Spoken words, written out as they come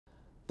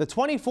The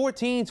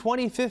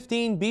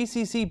 2014-2015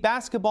 BCC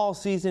basketball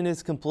season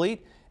is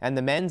complete, and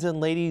the men's and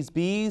ladies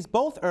Bees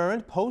both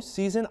earned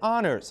postseason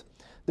honors.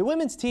 The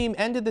women's team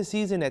ended the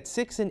season at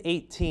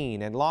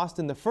 6-18 and lost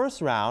in the first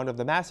round of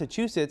the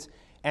Massachusetts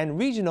and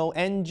regional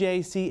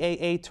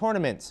NJCAA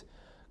tournaments.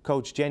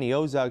 Coach Jenny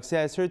Ozug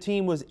says her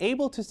team was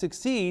able to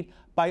succeed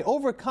by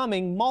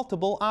overcoming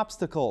multiple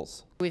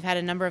obstacles. We've had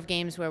a number of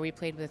games where we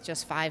played with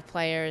just 5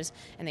 players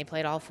and they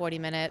played all 40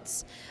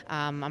 minutes.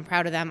 I'm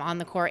proud of them on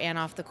the court and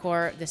off the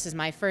court. This is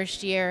my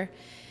first year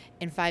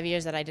in 5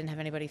 years that I didn't have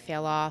anybody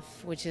fail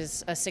off, which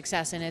is a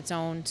success in its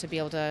own to be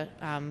able to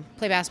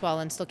play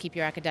basketball and still keep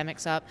your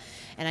academics up.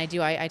 And I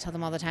tell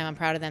them all the time I'm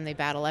proud of them. They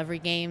battle every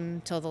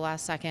game till the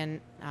last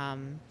second.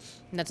 And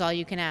that's all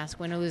you can ask.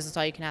 Win or lose, that's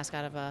all you can ask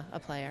out of a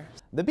player.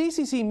 The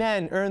BCC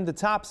men earned the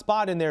top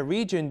spot in their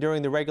region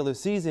during the regular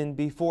season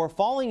before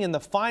falling in the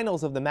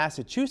finals of the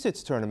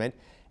Massachusetts tournament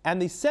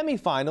and the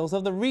semifinals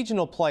of the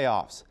regional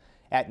playoffs.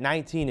 At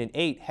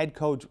 19-8, head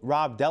coach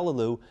Rob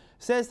Delalue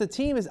says the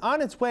team is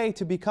on its way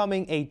to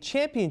becoming a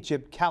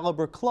championship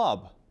caliber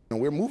club.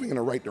 We're moving in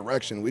the right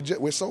direction.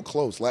 We're so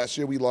close. Last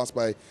year we lost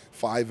by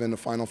 5 in the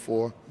Final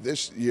Four.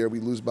 This year we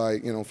lose by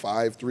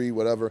 5, 3,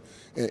 whatever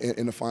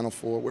in the Final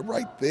Four. We're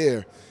right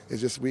there. It's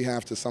just we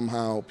have to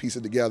somehow piece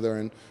it together,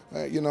 and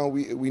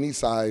we need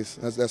size.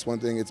 That's one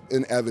thing. It's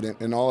been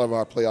evident in all of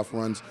our playoff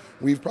runs.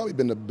 We've probably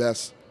been the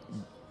best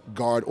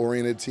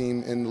guard-oriented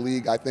team in the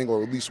league, I think,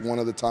 or at least one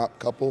of the top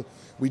couple.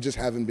 We just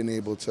haven't been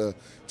able to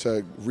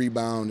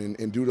rebound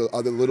and do the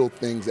other little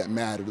things that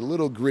matter. The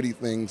little gritty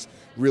things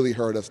really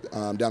hurt us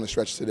down the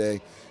stretch today,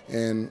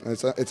 and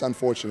it's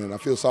unfortunate. I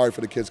feel sorry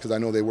for the kids because I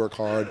know they work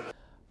hard.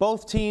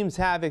 Both teams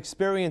have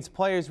experienced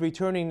players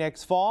returning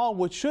next fall,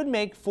 which should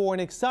make for an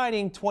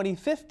exciting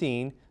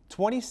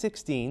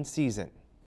 2015-2016 season.